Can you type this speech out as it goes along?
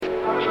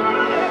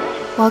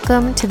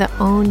Welcome to the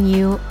Own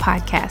You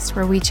podcast,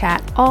 where we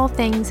chat all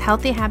things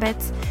healthy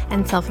habits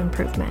and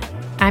self-improvement.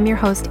 I'm your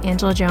host,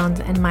 Angela Jones,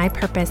 and my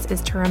purpose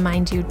is to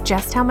remind you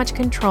just how much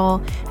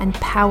control and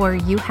power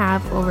you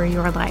have over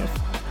your life.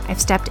 I've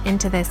stepped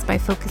into this by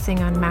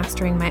focusing on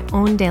mastering my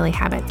own daily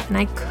habits, and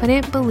I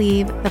couldn't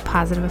believe the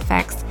positive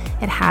effects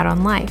it had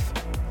on life.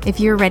 If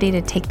you're ready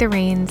to take the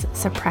reins,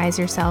 surprise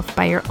yourself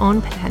by your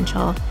own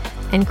potential,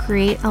 and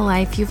create a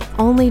life you've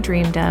only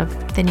dreamed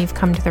of, then you've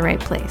come to the right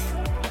place.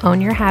 Own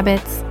your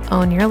habits,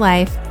 own your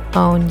life,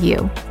 own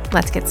you.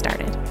 Let's get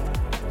started.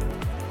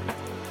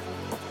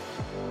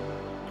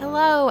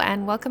 Hello,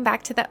 and welcome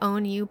back to the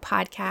Own You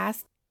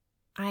podcast.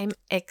 I'm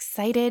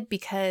excited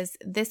because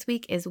this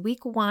week is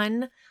week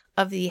 1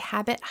 of the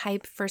Habit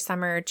Hype for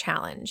Summer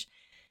challenge.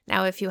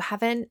 Now, if you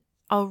haven't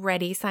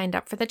already signed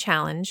up for the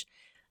challenge,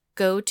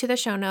 go to the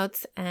show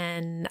notes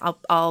and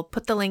I'll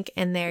put the link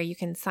in there. You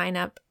can sign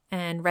up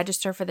and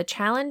register for the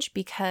challenge,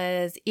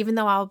 because even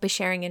though I'll be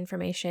sharing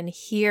information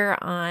here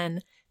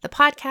on the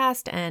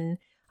podcast and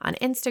on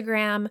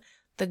Instagram,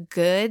 the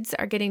goods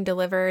are getting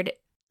delivered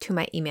to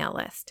my email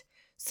list.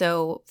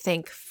 So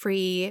think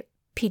free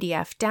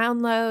PDF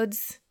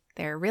downloads.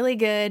 They're really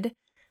good,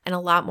 and a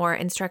lot more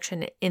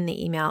instruction in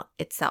the email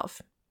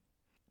itself.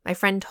 My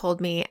friend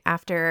told me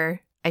after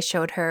I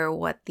showed her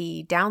what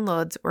the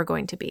downloads were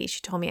going to be,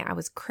 she told me I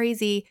was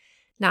crazy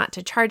not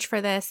to charge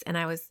for this, and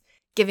I was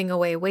giving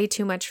away way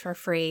too much for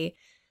free.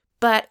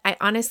 But I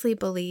honestly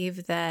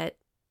believe that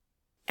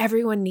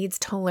everyone needs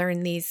to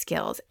learn these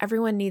skills.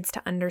 Everyone needs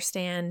to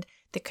understand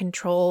the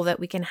control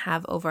that we can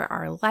have over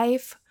our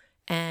life,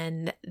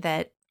 and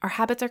that our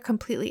habits are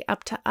completely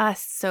up to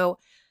us. So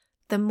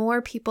the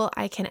more people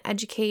I can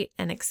educate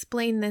and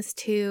explain this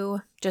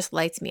to just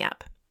lights me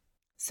up.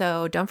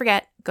 So don't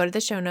forget, go to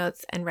the show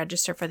notes and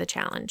register for the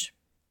challenge.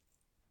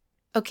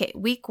 Okay,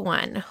 week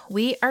 1,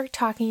 we are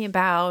talking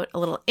about a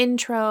little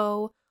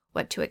intro,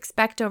 what to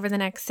expect over the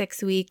next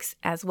 6 weeks,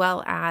 as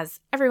well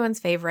as everyone's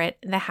favorite,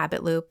 the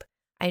habit loop.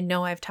 I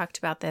know I've talked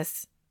about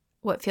this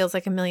what feels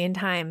like a million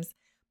times,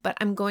 but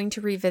I'm going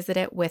to revisit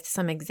it with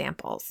some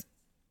examples.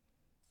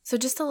 So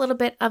just a little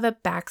bit of a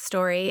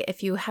backstory.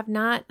 If you have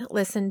not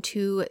listened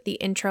to the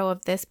intro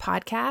of this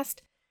podcast,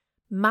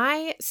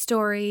 my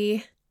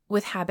story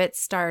with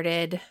habits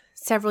started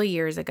several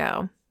years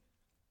ago.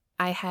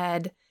 I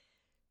had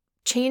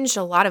changed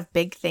a lot of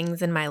big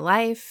things in my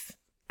life.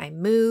 I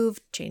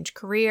moved, changed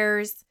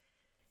careers,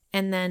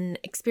 and then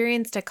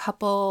experienced a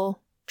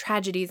couple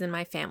tragedies in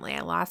my family.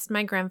 I lost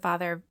my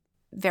grandfather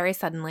very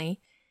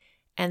suddenly,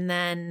 and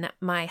then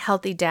my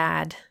healthy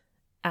dad,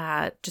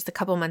 just a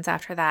couple months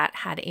after that,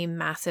 had a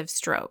massive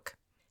stroke,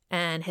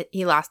 and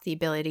he lost the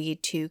ability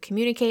to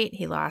communicate.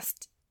 He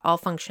lost all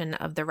function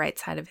of the right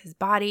side of his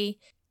body.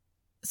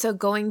 So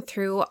going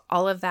through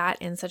all of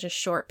that in such a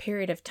short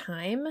period of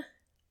time,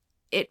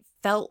 it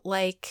felt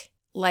like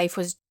life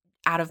was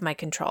out of my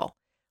control.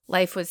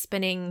 Life was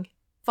spinning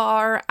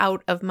far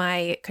out of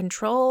my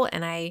control,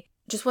 and I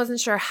just wasn't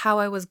sure how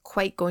I was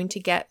quite going to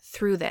get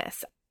through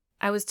this.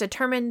 I was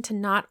determined to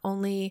not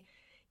only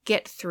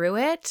get through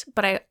it,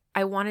 but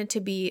I wanted to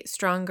be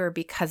stronger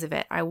because of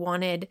it. I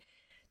wanted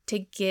to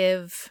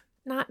give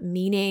not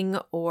meaning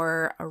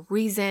or a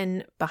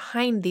reason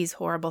behind these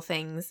horrible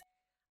things,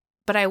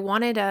 but I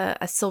wanted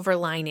a silver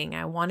lining.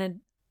 I wanted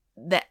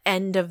the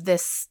end of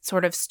this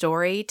sort of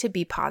story to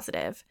be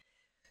positive.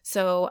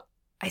 So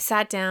I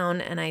sat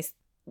down and I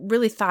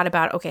really thought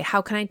about, okay,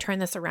 how can I turn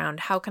this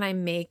around? How can I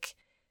make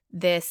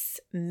this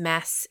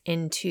mess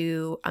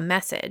into a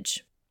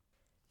message?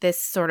 This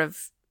sort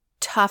of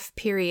tough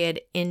period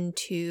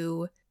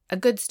into a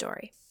good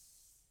story.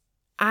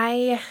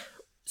 I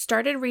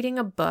started reading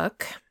a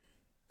book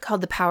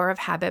called The Power of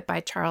Habit by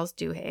Charles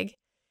Duhigg,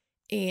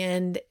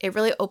 and it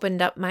really opened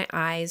up my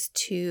eyes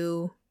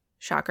to,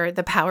 shocker,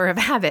 the power of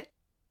habit.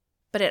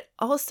 But it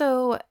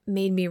also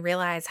made me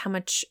realize how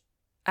much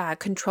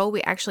control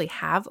we actually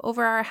have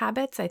over our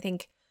habits. I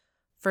think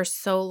for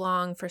so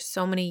long, for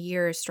so many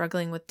years,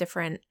 struggling with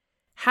different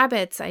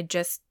habits, I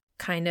just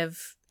kind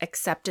of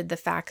accepted the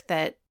fact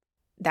that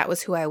that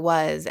was who I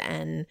was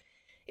and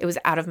it was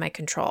out of my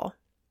control.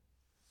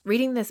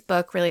 Reading this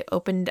book really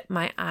opened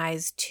my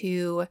eyes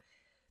to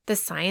the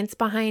science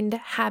behind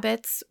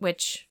habits,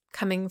 which,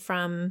 coming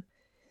from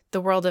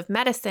the world of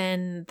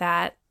medicine,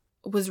 that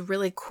was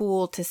really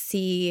cool to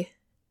see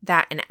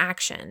that in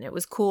action. It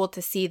was cool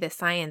to see the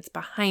science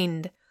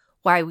behind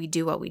why we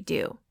do what we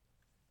do.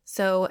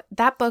 So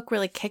that book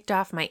really kicked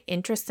off my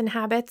interest in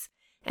habits.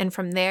 And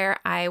from there,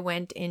 I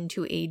went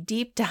into a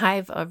deep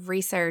dive of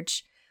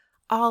research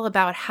all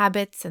about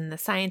habits and the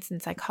science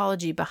and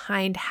psychology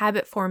behind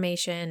habit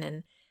formation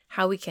and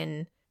how we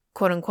can,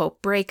 quote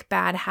unquote, break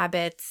bad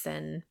habits.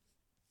 And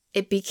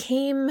it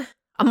became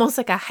almost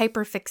like a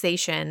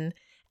hyperfixation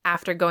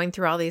after going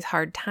through all these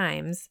hard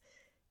times.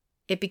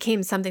 It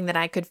became something that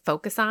I could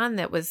focus on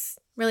that was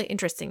really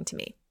interesting to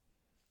me.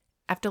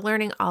 After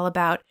learning all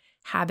about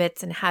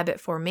habits and habit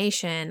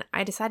formation,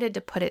 I decided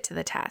to put it to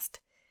the test.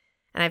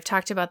 And I've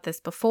talked about this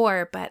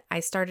before, but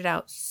I started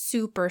out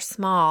super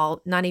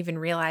small, not even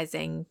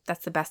realizing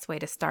that's the best way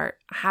to start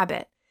a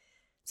habit.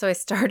 So I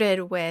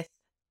started with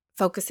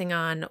focusing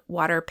on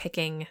water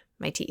picking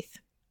my teeth.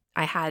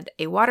 I had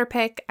a water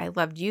pick. I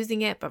loved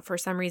using it, but for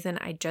some reason,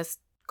 I just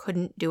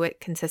couldn't do it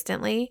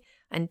consistently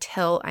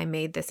until I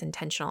made this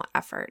intentional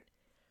effort.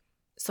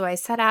 So I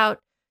set out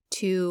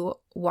to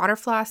water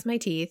floss my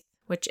teeth,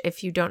 which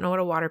if you don't know what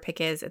a water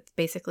pick is, it's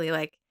basically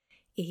like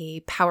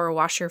a power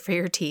washer for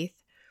your teeth.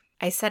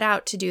 I set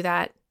out to do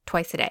that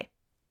twice a day,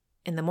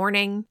 in the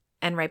morning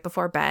and right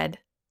before bed.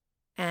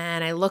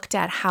 And I looked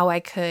at how I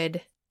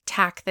could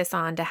tack this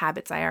on to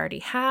habits I already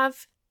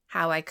have,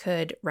 how I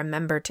could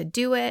remember to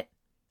do it.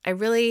 I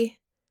really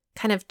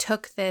kind of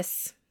took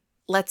this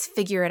let's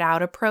figure it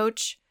out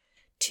approach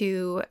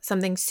to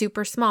something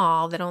super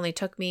small that only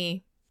took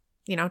me,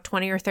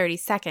 20 or 30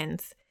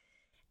 seconds.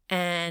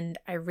 And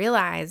I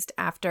realized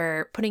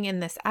after putting in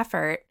this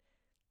effort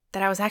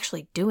that I was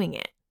actually doing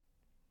it.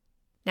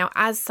 Now,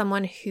 as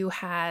someone who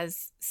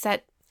has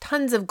set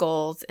tons of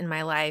goals in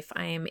my life,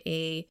 I am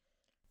a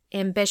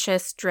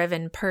ambitious,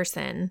 driven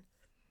person.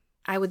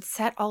 I would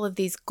set all of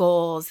these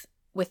goals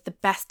with the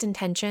best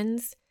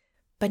intentions,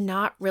 but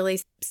not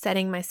really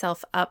setting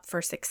myself up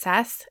for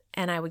success,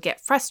 and I would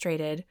get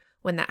frustrated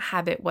when that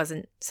habit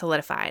wasn't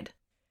solidified.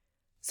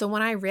 So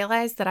when I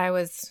realized that I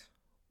was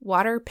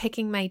water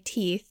picking my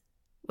teeth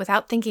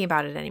without thinking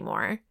about it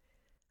anymore,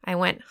 I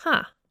went,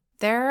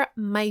 there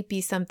might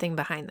be something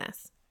behind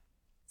this.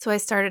 So I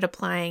started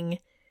applying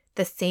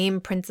the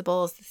same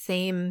principles, the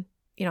same,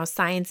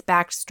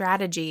 science-backed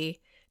strategy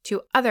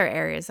to other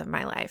areas of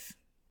my life.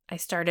 I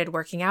started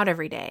working out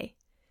every day.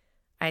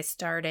 I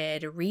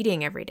started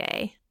reading every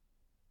day.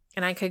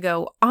 And I could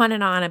go on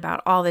and on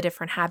about all the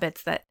different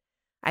habits that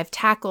I've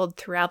tackled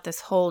throughout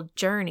this whole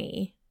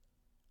journey.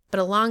 But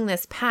along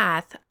this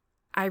path,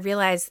 I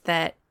realized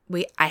that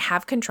I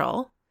have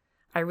control.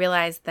 I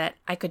realized that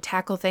I could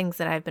tackle things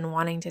that I've been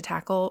wanting to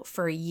tackle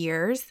for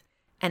years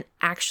and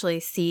actually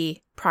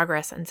see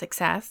progress and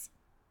success.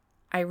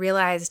 I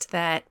realized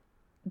that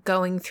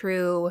going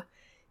through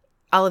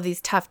all of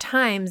these tough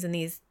times and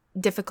these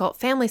difficult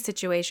family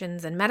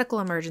situations and medical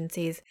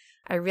emergencies,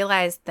 I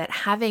realized that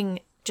having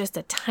just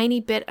a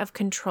tiny bit of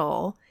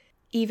control,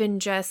 even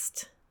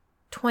just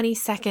 20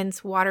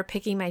 seconds water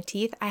picking my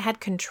teeth, I had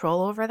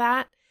control over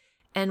that.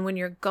 And when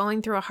you're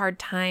going through a hard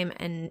time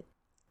and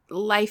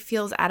life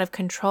feels out of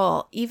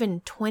control,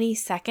 even 20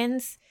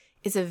 seconds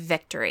is a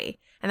victory.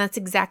 And that's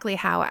exactly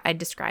how I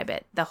describe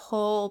it. The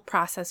whole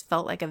process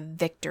felt like a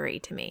victory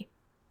to me.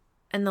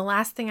 And the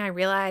last thing I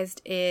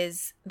realized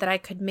is that I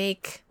could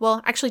make,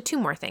 two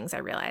more things I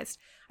realized.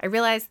 I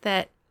realized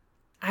that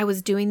I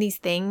was doing these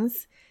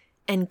things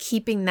and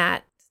keeping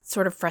that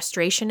sort of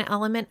frustration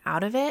element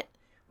out of it,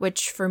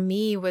 which for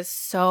me was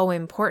so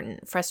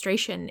important.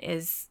 Frustration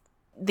is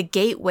the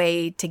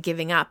gateway to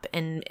giving up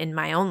in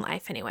my own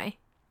life anyway.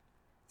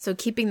 So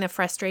keeping the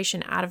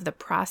frustration out of the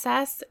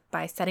process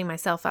by setting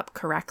myself up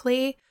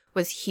correctly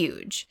was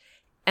huge.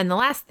 And the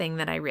last thing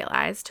that I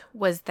realized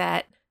was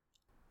that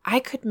I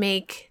could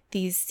make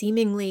these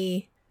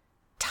seemingly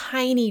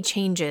tiny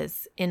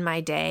changes in my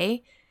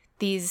day,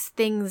 these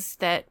things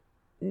that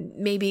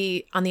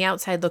maybe on the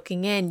outside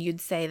looking in,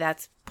 you'd say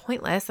that's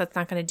pointless. That's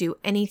not going to do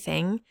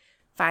anything.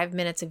 5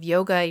 minutes of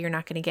yoga, you're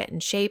not going to get in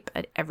shape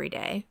every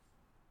day.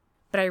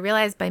 But I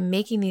realized by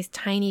making these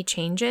tiny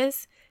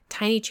changes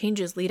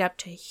lead up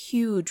to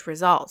huge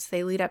results.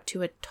 They lead up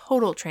to a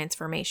total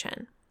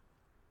transformation.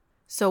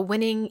 So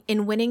winning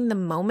the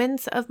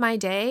moments of my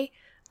day,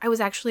 I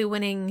was actually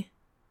winning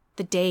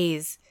the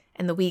days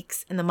and the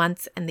weeks and the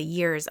months and the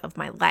years of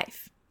my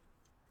life.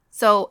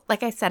 So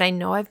like I said, I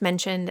know I've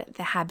mentioned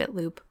the habit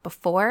loop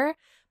before,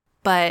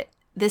 but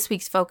this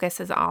week's focus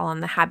is all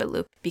on the habit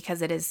loop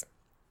because it is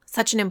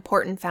such an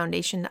important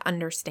foundation to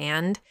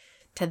understand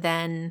to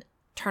then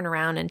turn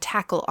around and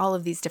tackle all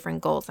of these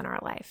different goals in our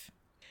life.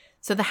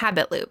 So the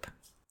habit loop,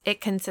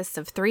 it consists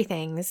of 3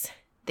 things: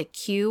 the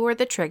cue or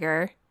the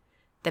trigger,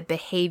 the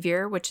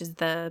behavior, which is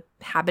the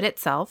habit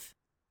itself,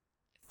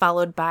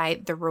 followed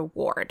by the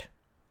reward.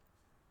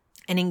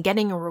 And in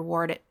getting a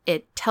reward,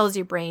 it tells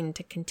your brain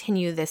to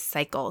continue this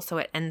cycle, so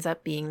it ends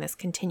up being this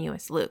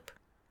continuous loop.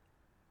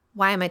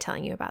 Why am I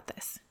telling you about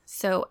this?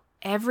 So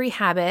every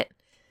habit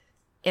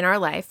in our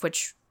life,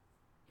 which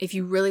if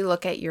you really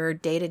look at your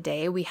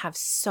day-to-day, we have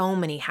so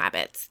many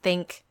habits.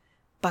 Think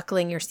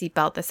buckling your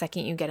seatbelt the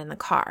second you get in the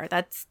car.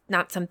 That's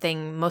not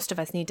something most of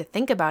us need to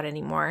think about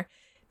anymore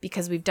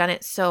because we've done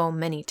it so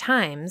many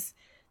times.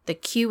 The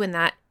cue in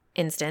that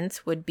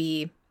instance would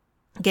be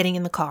getting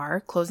in the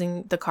car,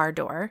 closing the car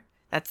door.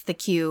 That's the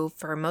cue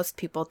for most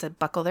people to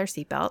buckle their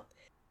seatbelt.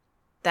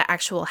 The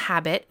actual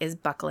habit is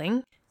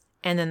buckling.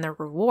 And then the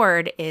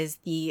reward is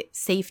the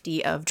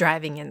safety of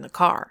driving in the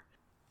car.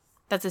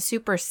 That's a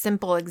super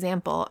simple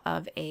example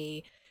of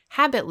a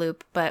habit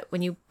loop, but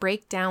when you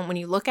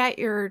look at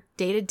your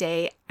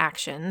day-to-day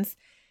actions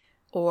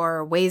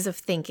or ways of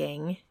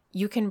thinking,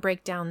 you can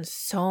break down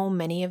so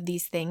many of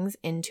these things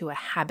into a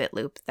habit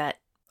loop that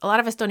a lot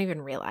of us don't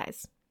even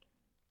realize.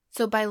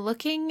 So by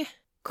looking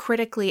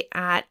critically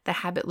at the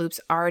habit loops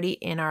already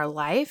in our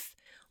life,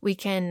 we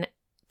can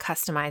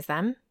customize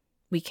them.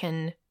 We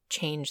can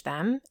change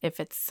them if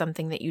it's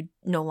something that you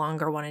no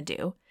longer want to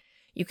do.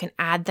 You can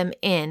add them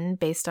in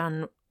based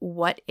on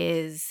what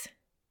is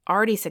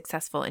already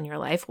successful in your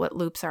life, what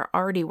loops are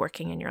already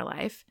working in your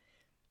life.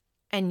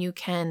 And you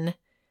can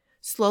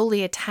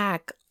slowly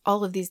attack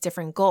all of these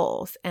different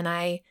goals. And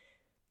I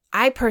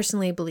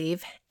personally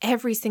believe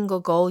every single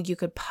goal you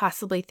could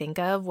possibly think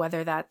of,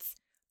 whether that's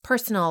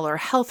personal or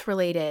health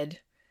related,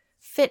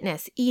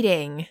 fitness,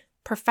 eating,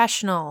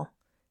 professional,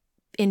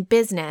 in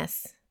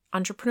business,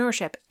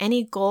 entrepreneurship,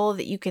 any goal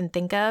that you can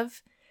think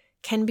of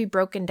can be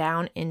broken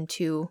down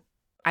into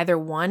either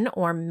one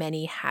or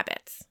many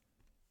habits.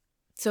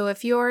 So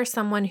if you're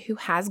someone who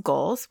has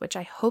goals, which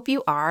I hope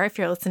you are if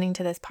you're listening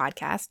to this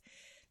podcast,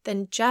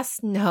 then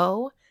just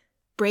know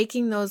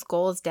breaking those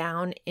goals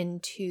down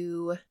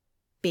into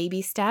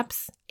baby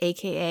steps,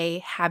 aka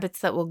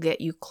habits that will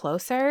get you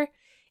closer,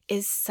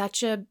 is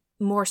such a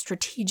more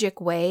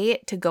strategic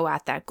way to go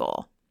at that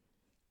goal.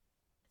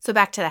 So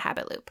back to the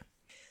habit loop.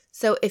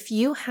 So if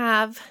you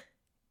have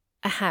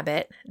a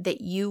habit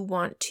that you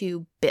want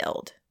to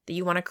build, that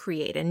you want to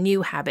create a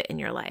new habit in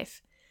your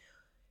life,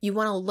 you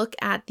want to look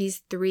at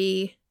these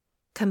 3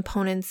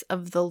 components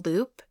of the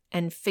loop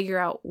and figure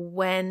out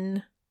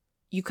when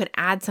you could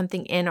add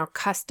something in or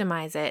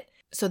customize it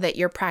so that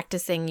you're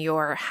practicing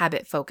your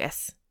habit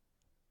focus.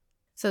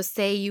 So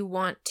say you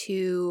want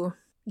to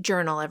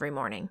journal every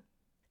morning.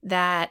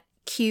 That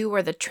cue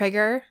or the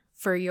trigger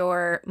for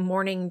your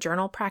morning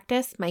journal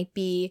practice might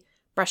be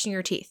brushing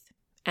your teeth.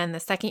 And the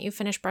second you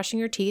finish brushing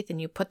your teeth and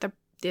you put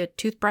the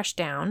toothbrush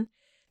down,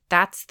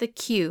 that's the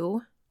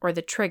cue or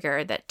the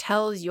trigger that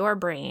tells your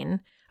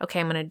brain,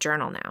 okay, I'm going to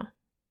journal now.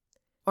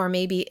 Or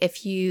maybe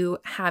if you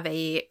have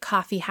a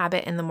coffee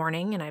habit in the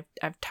morning, and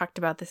I've talked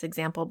about this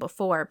example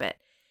before, but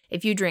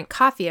if you drink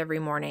coffee every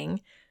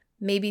morning,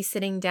 maybe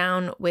sitting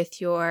down with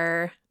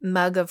your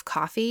mug of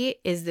coffee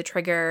is the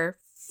trigger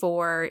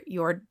for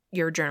your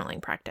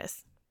journaling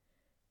practice.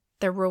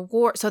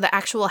 So the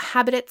actual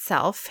habit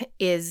itself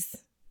is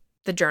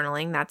the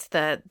journaling. That's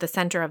the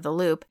center of the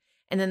loop.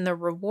 And then the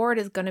reward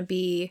is going to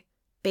be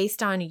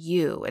based on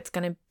you. It's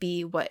going to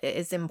be what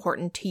is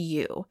important to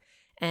you.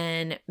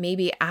 And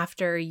maybe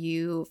after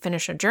you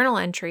finish a journal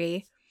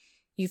entry,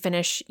 you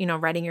finish,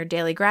 writing your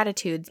daily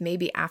gratitudes,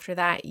 maybe after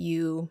that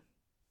you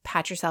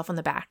pat yourself on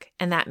the back.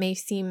 And that may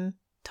seem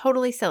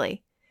totally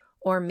silly.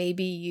 Or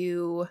maybe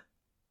you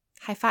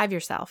high five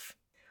yourself,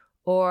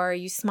 or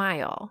you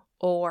smile,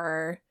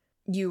 or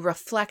you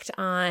reflect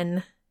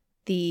on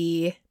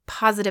the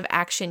positive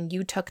action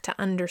you took to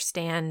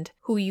understand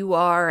who you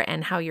are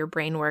and how your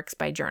brain works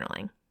by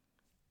journaling.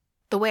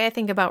 The way I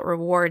think about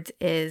rewards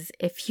is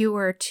if you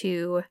were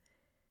to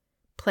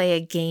play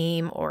a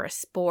game or a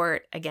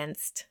sport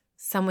against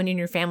someone in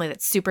your family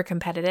that's super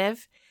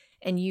competitive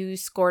and you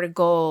scored a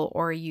goal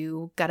or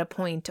you got a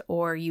point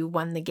or you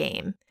won the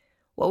game,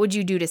 what would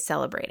you do to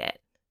celebrate it?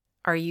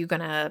 Are you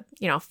going to,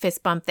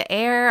 fist bump the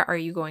air? Are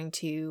you going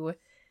to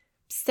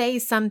say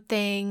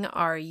something?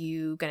 Are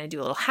you going to do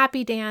a little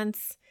happy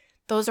dance?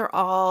 Those are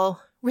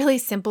all really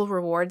simple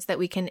rewards that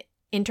we can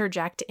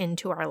interject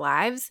into our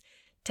lives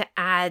to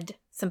add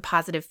some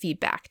positive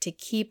feedback, to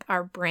keep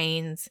our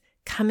brains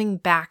coming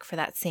back for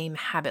that same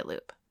habit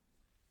loop.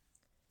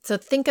 So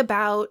think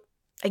about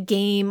a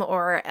game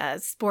or a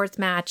sports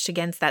match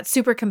against that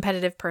super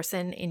competitive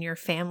person in your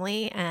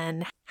family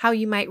and how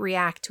you might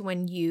react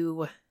when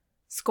you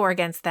score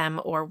against them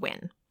or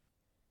win.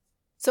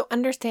 So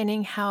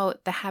understanding how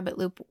the habit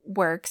loop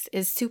works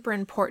is super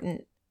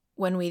important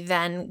when we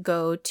then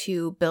go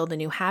to build a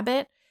new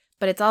habit,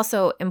 but it's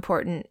also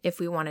important if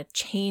we want to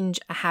change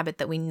a habit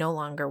that we no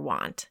longer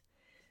want.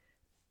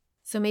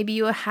 So maybe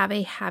you have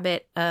a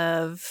habit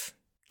of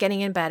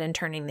getting in bed and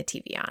turning the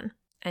TV on,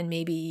 and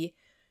maybe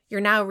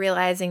you're now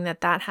realizing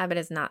that that habit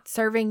is not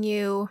serving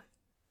you.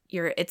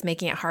 It's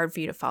making it hard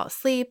for you to fall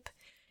asleep.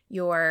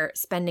 You're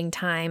spending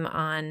time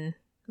on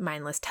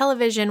mindless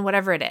television,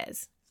 whatever it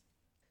is.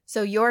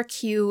 So your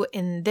cue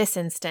in this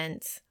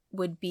instance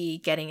would be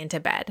getting into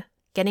bed.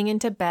 Getting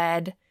into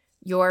bed,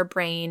 your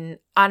brain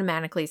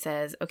automatically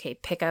says, okay,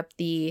 pick up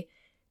the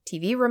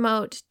TV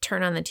remote,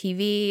 turn on the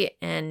TV,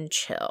 and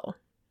chill.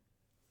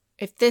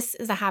 If this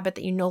is a habit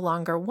that you no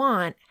longer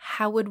want,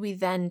 how would we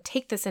then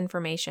take this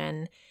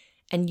information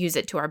and use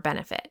it to our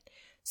benefit?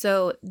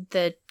 So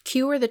the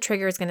cue or the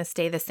trigger is going to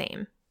stay the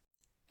same.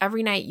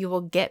 Every night you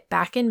will get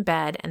back in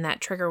bed and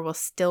that trigger will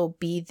still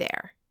be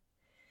there.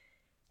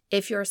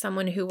 If you're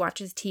someone who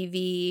watches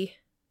TV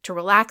to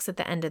relax at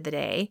the end of the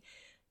day,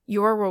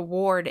 your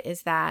reward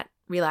is that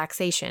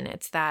relaxation.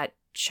 It's that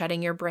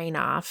shutting your brain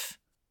off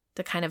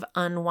to kind of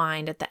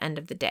unwind at the end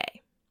of the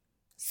day.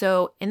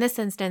 So in this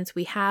instance,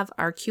 we have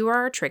our cue or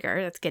our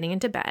trigger, that's getting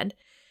into bed,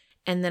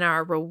 and then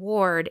our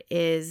reward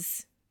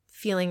is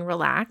feeling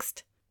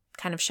relaxed,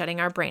 kind of shutting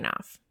our brain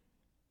off.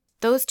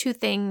 Those two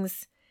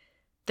things,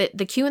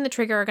 the cue and the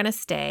trigger are going to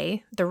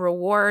stay. The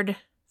reward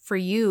for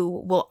you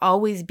will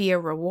always be a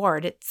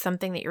reward. It's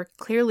something that you're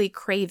clearly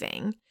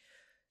craving,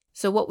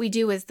 So what we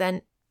do is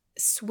then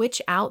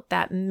switch out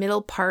that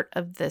middle part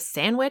of the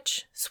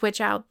sandwich,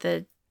 switch out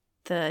the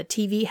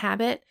TV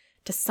habit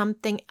to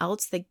something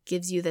else that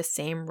gives you the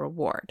same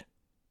reward.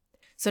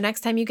 So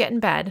next time you get in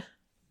bed,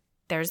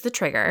 there's the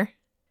trigger.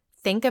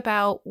 Think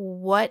about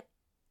what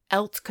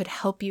else could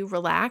help you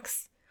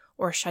relax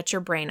or shut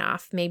your brain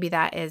off. Maybe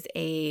that is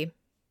a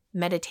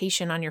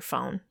meditation on your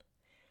phone.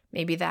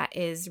 Maybe that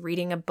is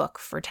reading a book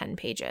for 10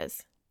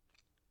 pages.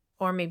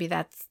 Or maybe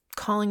that's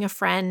calling a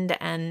friend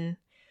and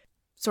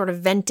sort of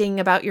venting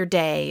about your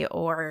day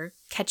or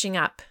catching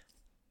up.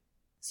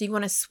 So you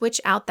want to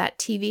switch out that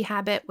TV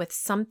habit with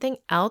something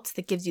else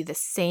that gives you the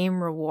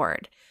same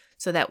reward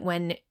so that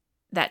when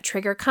that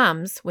trigger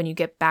comes, when you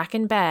get back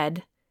in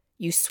bed,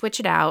 you switch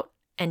it out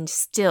and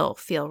still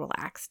feel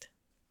relaxed.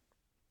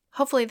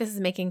 Hopefully this is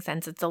making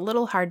sense. It's a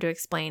little hard to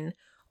explain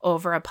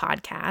over a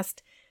podcast.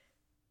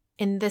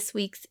 In this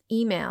week's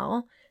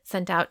email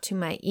sent out to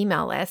my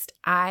email list,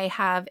 I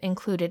have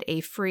included a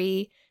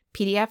free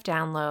PDF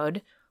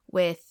download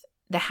with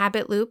the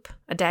habit loop,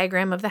 a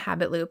diagram of the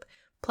habit loop,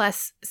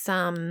 plus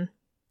some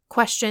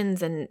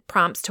questions and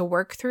prompts to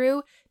work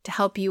through to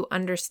help you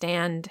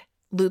understand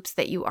loops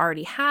that you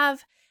already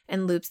have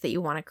and loops that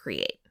you want to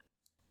create.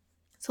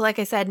 So like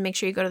I said, make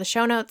sure you go to the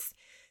show notes,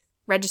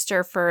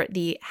 register for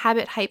the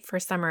Habit Hype for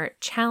Summer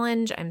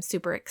Challenge. I'm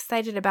super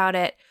excited about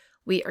it.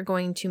 We are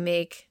going to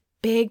make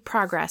big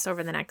progress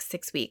over the next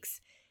 6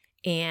 weeks,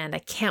 and I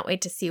can't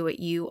wait to see what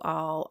you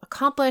all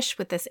accomplish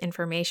with this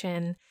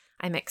information.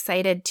 I'm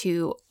excited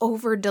to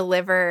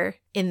over-deliver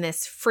in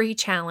this free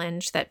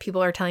challenge that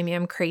people are telling me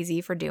I'm crazy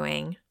for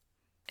doing.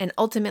 And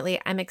ultimately,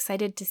 I'm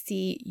excited to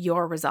see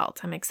your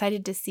results. I'm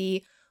excited to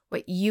see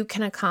what you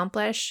can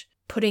accomplish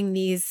putting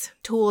these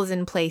tools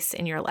in place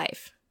in your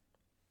life.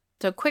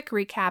 So quick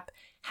recap: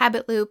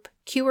 habit loop,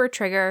 cue or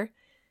trigger,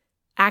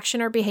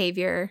 action or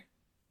behavior,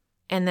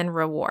 and then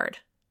reward.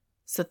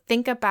 So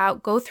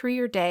go through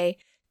your day,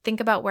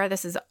 think about where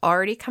this is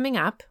already coming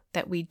up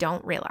that we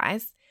don't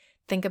realize.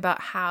 Think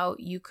about how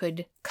you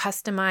could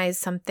customize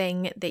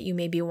something that you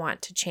maybe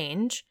want to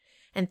change,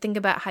 and think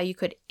about how you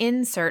could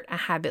insert a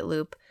habit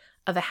loop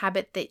of a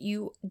habit that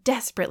you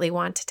desperately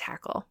want to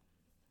tackle.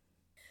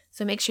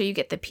 So make sure you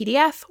get the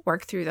PDF,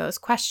 work through those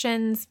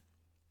questions.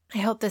 I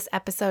hope this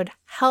episode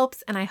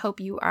helps, and I hope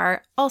you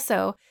are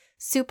also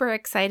super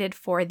excited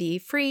for the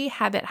free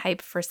Habit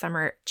Hype for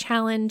Summer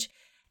Challenge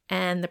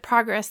and the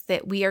progress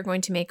that we are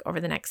going to make over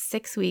the next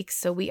 6 weeks.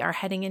 So we are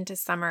heading into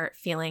summer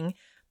feeling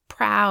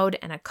proud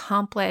and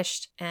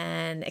accomplished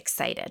and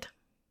excited.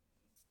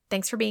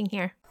 Thanks for being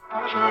here.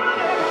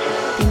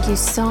 Thank you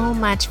so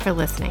much for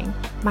listening.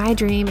 My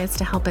dream is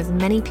to help as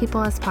many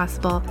people as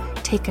possible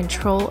take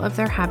control of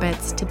their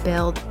habits to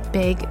build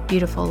big,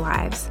 beautiful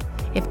lives.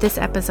 If this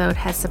episode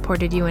has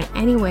supported you in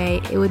any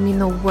way, it would mean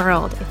the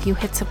world if you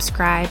hit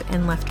subscribe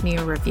and left me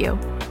a review.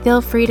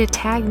 Feel free to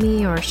tag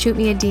me or shoot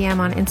me a DM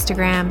on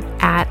Instagram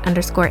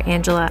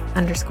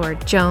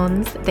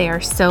 @_Angela_Jones. They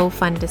are so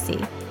fun to see.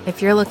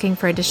 If you're looking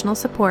for additional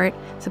support,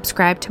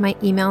 subscribe to my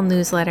email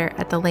newsletter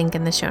at the link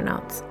in the show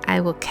notes.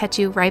 I will catch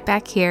you right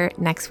back here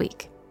next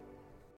week.